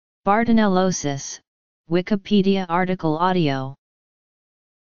Bartonellosis, Wikipedia article audio.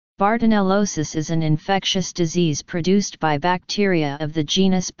 Bartonellosis is an infectious disease produced by bacteria of the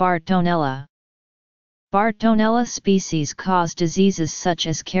genus Bartonella. Bartonella species cause diseases such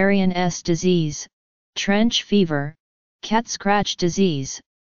as carrion S disease, trench fever, cat scratch disease,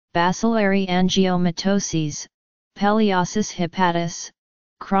 bacillary angiomatoses, Peliosis hepatis,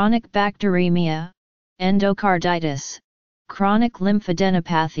 chronic bacteremia, endocarditis, chronic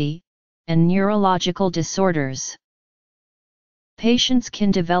lymphadenopathy, and neurological disorders. Patients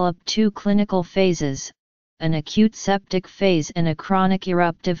can develop two clinical phases, an acute septic phase and a chronic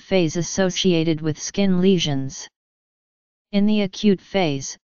eruptive phase associated with skin lesions. In the acute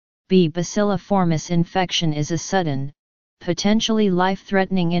phase, B. bacilliformis infection is a sudden, potentially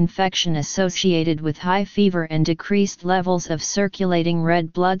life-threatening infection associated with high fever and decreased levels of circulating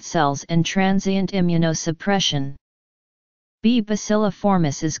red blood cells and transient immunosuppression. B.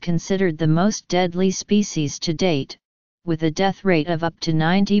 bacilliformis is considered the most deadly species to date, with a death rate of up to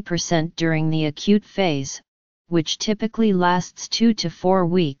 90% during the acute phase, which typically lasts 2 to 4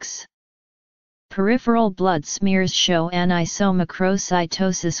 weeks. Peripheral blood smears show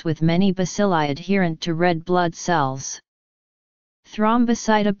anisomacrocytosis with many bacilli adherent to red blood cells.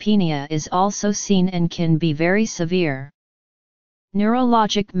 Thrombocytopenia is also seen and can be very severe.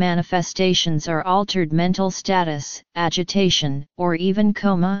 Neurologic manifestations are altered mental status, agitation, or even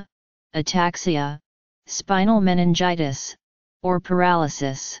coma, ataxia, spinal meningitis, or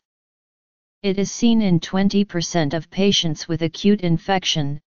paralysis. It is seen in 20% of patients with acute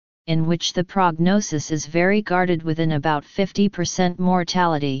infection, in which the prognosis is very guarded with an about 50%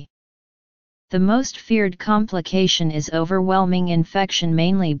 mortality. The most feared complication is overwhelming infection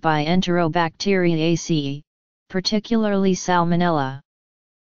mainly by Enterobacteriaceae, particularly Salmonella.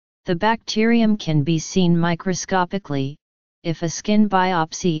 The bacterium can be seen microscopically, if a skin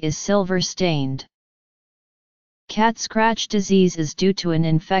biopsy is silver-stained. Cat scratch disease is due to an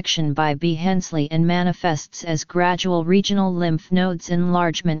infection by B. Hensley and manifests as gradual regional lymph nodes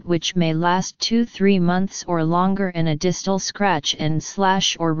enlargement which may last 2-3 months or longer and a distal scratch and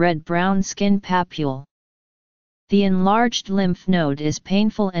slash or red-brown skin papule. The enlarged lymph node is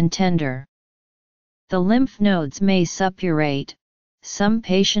painful and tender. The lymph nodes may suppurate, some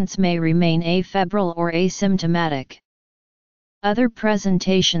patients may remain afebrile or asymptomatic. Other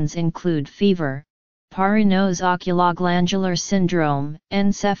presentations include fever, Parinose oculoglandular syndrome,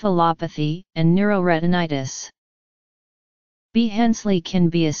 encephalopathy, and neuroretinitis. B. Hensley can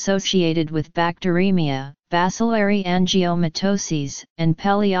be associated with bacteremia, bacillary angiomatoses, and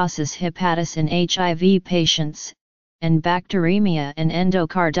Peliosis hepatis in HIV patients, and bacteremia and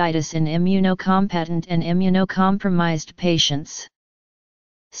endocarditis in immunocompetent and immunocompromised patients.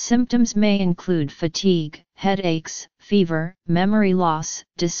 Symptoms may include fatigue, headaches, fever, memory loss,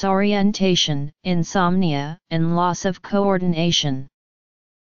 disorientation, insomnia, and loss of coordination.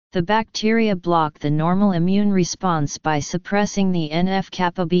 The bacteria block the normal immune response by suppressing the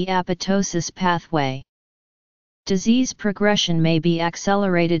NF-kappa B apoptosis pathway. Disease progression may be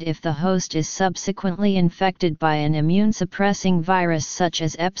accelerated if the host is subsequently infected by an immune-suppressing virus such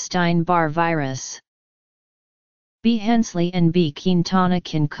as Epstein-Barr virus. B. Hensley and B. quintana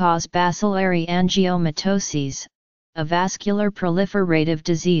can cause bacillary angiomatoses, a vascular proliferative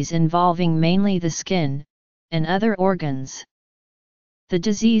disease involving mainly the skin, and other organs. The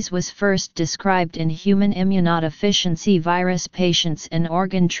disease was first described in human immunodeficiency virus patients and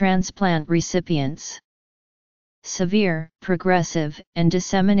organ transplant recipients. Severe, progressive, and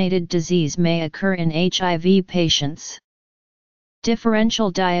disseminated disease may occur in HIV patients.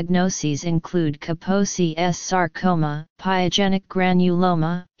 Differential diagnoses include Kaposi S sarcoma, pyogenic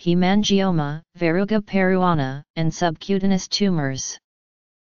granuloma, hemangioma, verruga peruana, and subcutaneous tumors.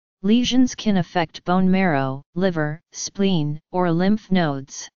 Lesions can affect bone marrow, liver, spleen, or lymph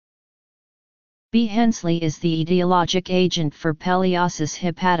nodes. B. Hensley is the etiologic agent for Peliosis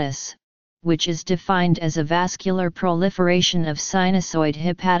hepatis, which is defined as a vascular proliferation of sinusoid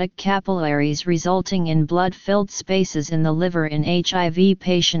hepatic capillaries resulting in blood-filled spaces in the liver in HIV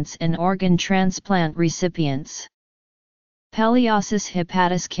patients and organ transplant recipients. Peliosis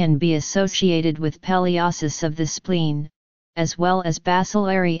hepatis can be associated with peliosis of the spleen, as well as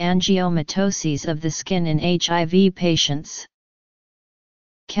bacillary angiomatoses of the skin in HIV patients.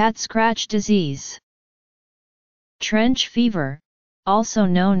 Cat scratch disease. Trench fever, also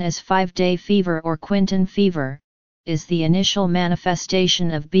known as 5-day fever or Quinton fever, is the initial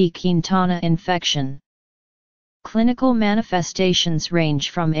manifestation of B. quintana infection. Clinical manifestations range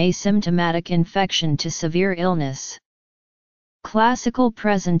from asymptomatic infection to severe illness. Classical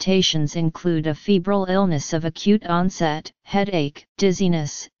presentations include a febrile illness of acute onset, headache,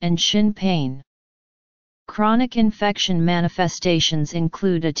 dizziness, and shin pain. Chronic infection manifestations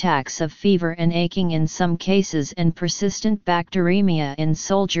include attacks of fever and aching in some cases and persistent bacteremia in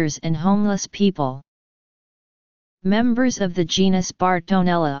soldiers and homeless people. Members of the genus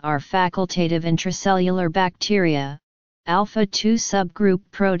Bartonella are facultative intracellular bacteria, alpha-2 subgroup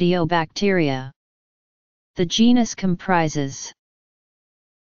proteobacteria. The genus comprises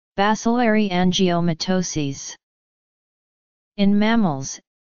bacillary angiomatoses. In mammals,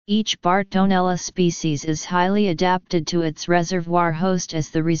 each Bartonella species is highly adapted to its reservoir host as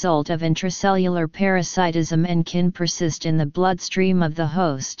the result of intracellular parasitism and can persist in the bloodstream of the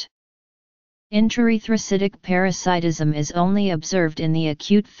host. Intraerythrocytic parasitism is only observed in the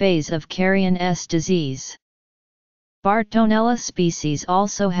acute phase of carrion S disease. Bartonella species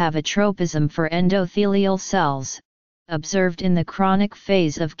also have a tropism for endothelial cells, observed in the chronic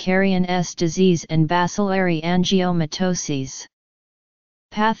phase of carrion S disease and bacillary angiomatoses.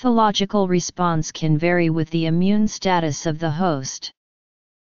 Pathological response can vary with the immune status of the host.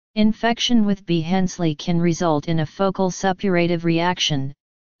 Infection with B. Hensley can result in a focal suppurative reaction,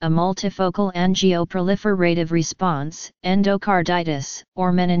 a multifocal angioproliferative response, endocarditis,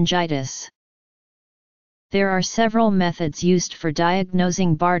 or meningitis. There are several methods used for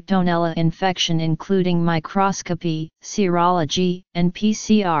diagnosing Bartonella infection including microscopy, serology, and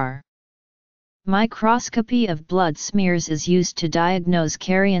PCR. Microscopy of blood smears is used to diagnose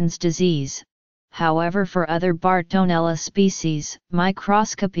carrion's disease. However, for other Bartonella species,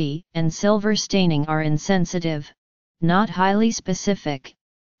 microscopy and silver staining are insensitive, not highly specific,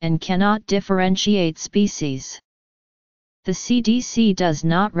 and cannot differentiate species. The CDC does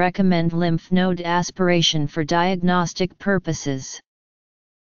not recommend lymph node aspiration for diagnostic purposes.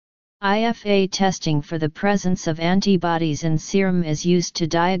 IFA testing for the presence of antibodies in serum is used to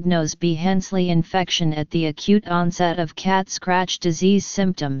diagnose B. Hensley infection at the acute onset of cat scratch disease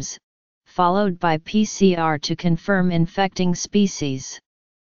symptoms, followed by PCR to confirm infecting species.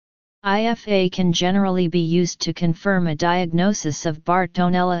 IFA can generally be used to confirm a diagnosis of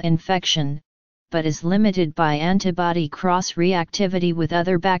Bartonella infection, but is limited by antibody cross-reactivity with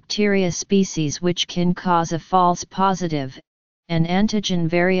other bacteria species which can cause a false positive, and antigen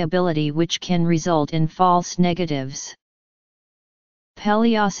variability which can result in false negatives.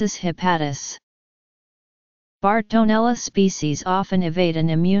 Peliosis hepatis. Bartonella species often evade an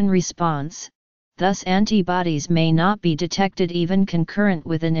immune response, thus antibodies may not be detected even concurrent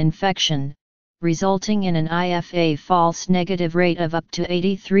with an infection, resulting in an IFA false negative rate of up to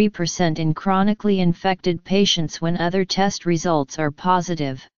 83% in chronically infected patients when other test results are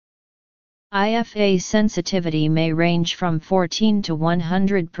positive. IFA sensitivity may range from 14 to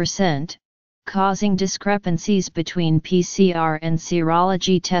 100%, causing discrepancies between PCR and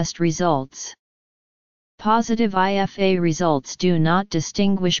serology test results. Positive IFA results do not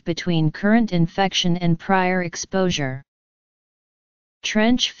distinguish between current infection and prior exposure.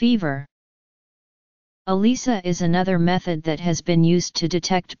 Trench fever. ELISA is another method that has been used to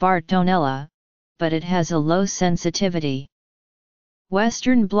detect Bartonella, but it has a low sensitivity.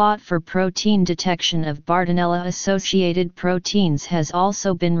 Western blot for protein detection of Bartonella-associated proteins has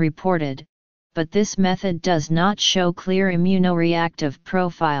also been reported, but this method does not show clear immunoreactive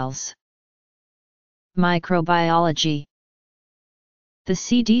profiles. Microbiology. The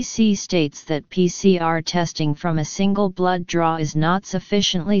CDC states that PCR testing from a single blood draw is not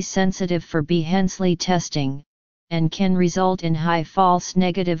sufficiently sensitive for B. Hensley testing, and can result in high false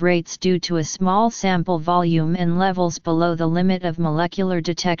negative rates due to a small sample volume and levels below the limit of molecular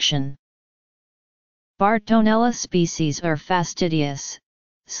detection. Bartonella species are fastidious,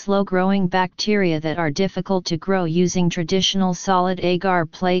 slow-growing bacteria that are difficult to grow using traditional solid agar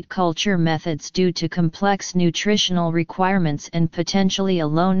plate culture methods due to complex nutritional requirements and potentially a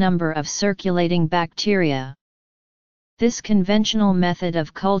low number of circulating bacteria. This conventional method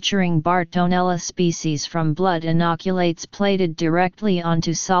of culturing Bartonella species from blood inoculates plated directly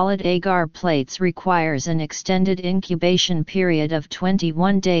onto solid agar plates requires an extended incubation period of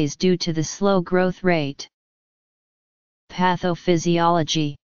 21 days due to the slow growth rate.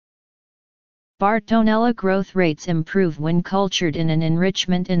 Pathophysiology. Bartonella growth rates improve when cultured in an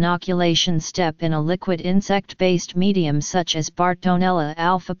enrichment inoculation step in a liquid insect-based medium such as Bartonella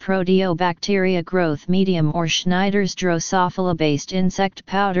alpha proteobacteria growth medium or Schneider's Drosophila-based insect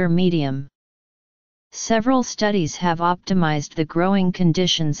powder medium. Several studies have optimized the growing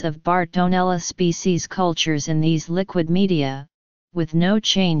conditions of Bartonella species cultures in these liquid media, with no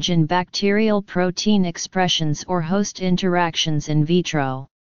change in bacterial protein expressions or host interactions in vitro.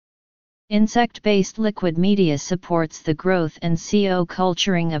 Insect-based liquid media supports the growth and CO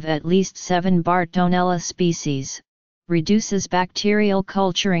culturing of at least 7 Bartonella species, reduces bacterial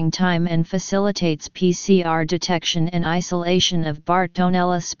culturing time and facilitates PCR detection and isolation of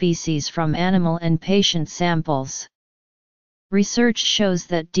Bartonella species from animal and patient samples. Research shows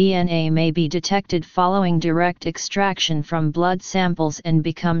that DNA may be detected following direct extraction from blood samples and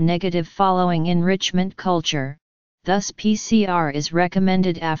become negative following enrichment culture. Thus PCR is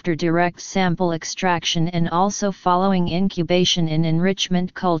recommended after direct sample extraction and also following incubation in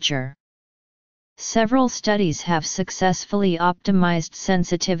enrichment culture. Several studies have successfully optimized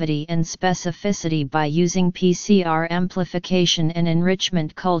sensitivity and specificity by using PCR amplification and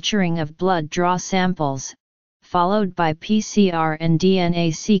enrichment culturing of blood draw samples, followed by PCR and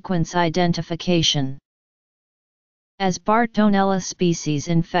DNA sequence identification. As Bartonella species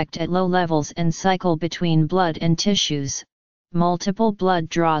infect at low levels and cycle between blood and tissues, multiple blood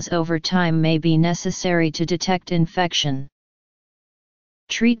draws over time may be necessary to detect infection.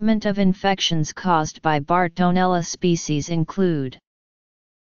 Treatment of infections caused by Bartonella species include: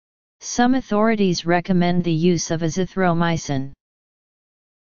 some authorities recommend the use of azithromycin.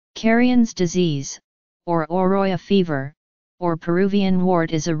 Carrion's disease, or Oroya fever, or Peruvian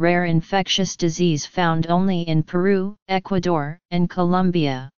wart is a rare infectious disease found only in Peru, Ecuador, and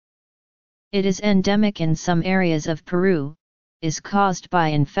Colombia. It is endemic in some areas of Peru, is caused by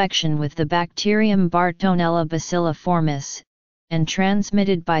infection with the bacterium Bartonella bacilliformis, and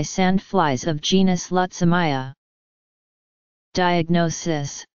transmitted by sandflies of genus Lutsamia.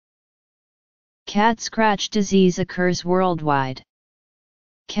 Diagnosis: cat scratch disease occurs worldwide.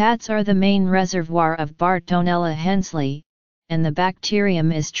 Cats are the main reservoir of Bartonella hensleyi, and the bacterium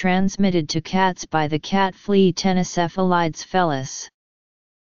is transmitted to cats by the cat flea Tenecephalides felis.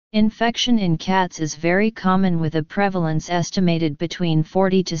 Infection in cats is very common with a prevalence estimated between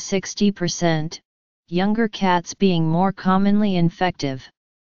 40 to 60%, younger cats being more commonly infective.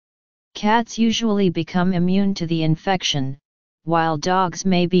 Cats usually become immune to the infection, while dogs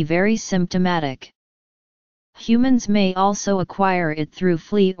may be very symptomatic. Humans may also acquire it through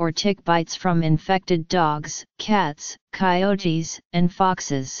flea or tick bites from infected dogs, cats, coyotes, and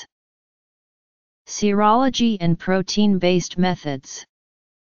foxes. Serology and protein-based methods.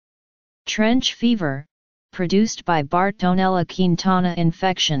 Trench fever, produced by Bartonella quintana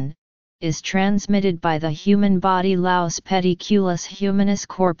infection, is transmitted by the human body Laus pediculus humanus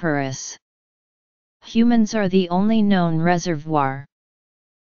corporis. Humans are the only known reservoir.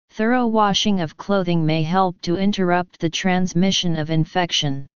 Thorough washing of clothing may help to interrupt the transmission of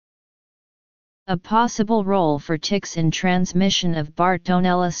infection. A possible role for ticks in transmission of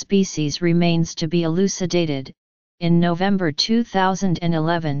Bartonella species remains to be elucidated. In November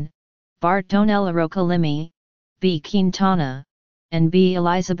 2011, Bartonella roccolimi, B. quintana, and B.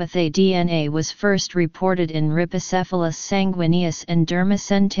 elizabethae DNA was first reported in Rhipicephalus sanguineus and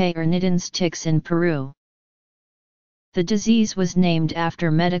Dermacentae ornitans ticks in Peru. The disease was named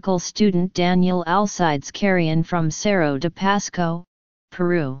after medical student Daniel Alcides Carrion from Cerro de Pasco,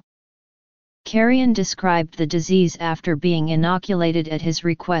 Peru. Carrion described the disease after being inoculated at his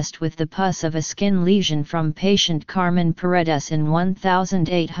request with the pus of a skin lesion from patient Carmen Paredes in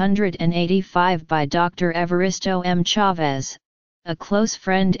 1885 by Dr. Evaristo M. Chavez, a close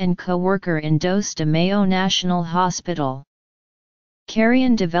friend and co-worker in Dos de Mayo National Hospital.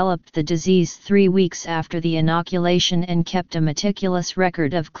 Carrion developed the disease 3 weeks after the inoculation and kept a meticulous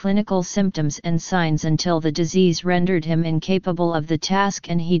record of clinical symptoms and signs until the disease rendered him incapable of the task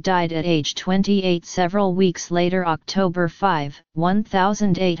and he died at age 28 several weeks later, October 5,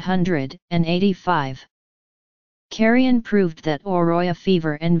 1885. Carrion proved that Oroya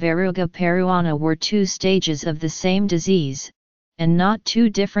fever and Verruga peruana were 2 stages of the same disease, and not 2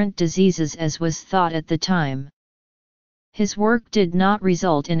 different diseases as was thought at the time. His work did not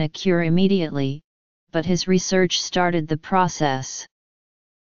result in a cure immediately, but his research started the process.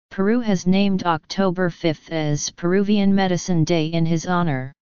 Peru has named October 5 as Peruvian Medicine Day in his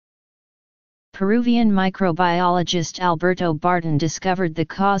honor. Peruvian microbiologist Alberto Barton discovered the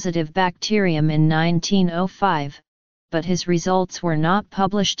causative bacterium in 1905, but his results were not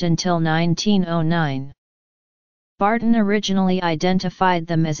published until 1909. Barton originally identified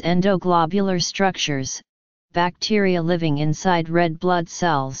them as endoglobular structures, bacteria living inside red blood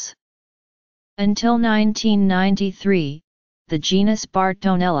cells. Until 1993, the genus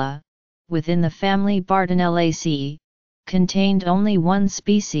Bartonella, within the family Bartonellaceae, contained only 1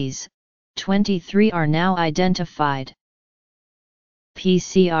 species, 23 are now identified.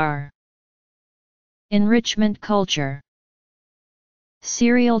 PCR. Enrichment culture.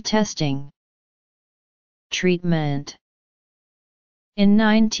 Serial testing. Treatment. In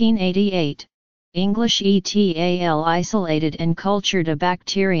 1988, English et al. Isolated and cultured a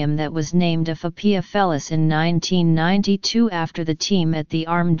bacterium that was named Aphapiaphilus in 1992 after the team at the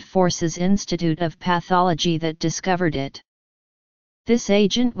Armed Forces Institute of Pathology that discovered it. This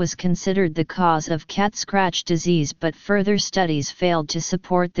agent was considered the cause of cat scratch disease, but further studies failed to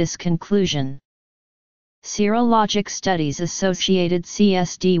support this conclusion. Serologic studies associated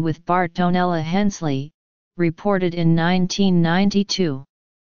CSD with Bartonella Hensley, reported in 1992.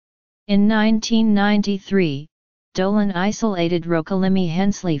 In 1993, Dolan isolated Rockalimi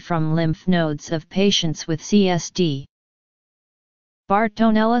Hensley from lymph nodes of patients with CSD.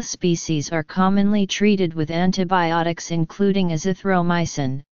 Bartonella species are commonly treated with antibiotics including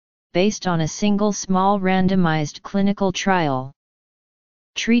azithromycin, based on a single small randomized clinical trial.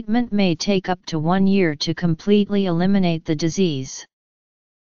 Treatment may take up to 1 year to completely eliminate the disease.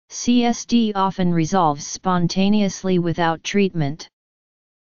 CSD often resolves spontaneously without treatment.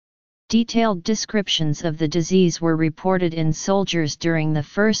 Detailed descriptions of the disease were reported in soldiers during the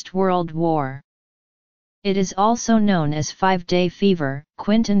First World War. It is also known as 5-day fever,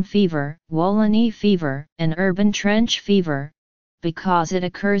 Quinton fever, Wollony fever, and urban trench fever, because it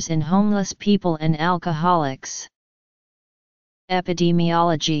occurs in homeless people and alcoholics.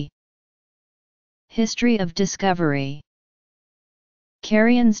 Epidemiology. History of discovery.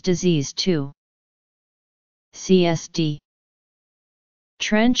 Carrion's disease 2. CSD.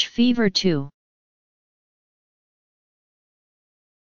 Trench fever 2.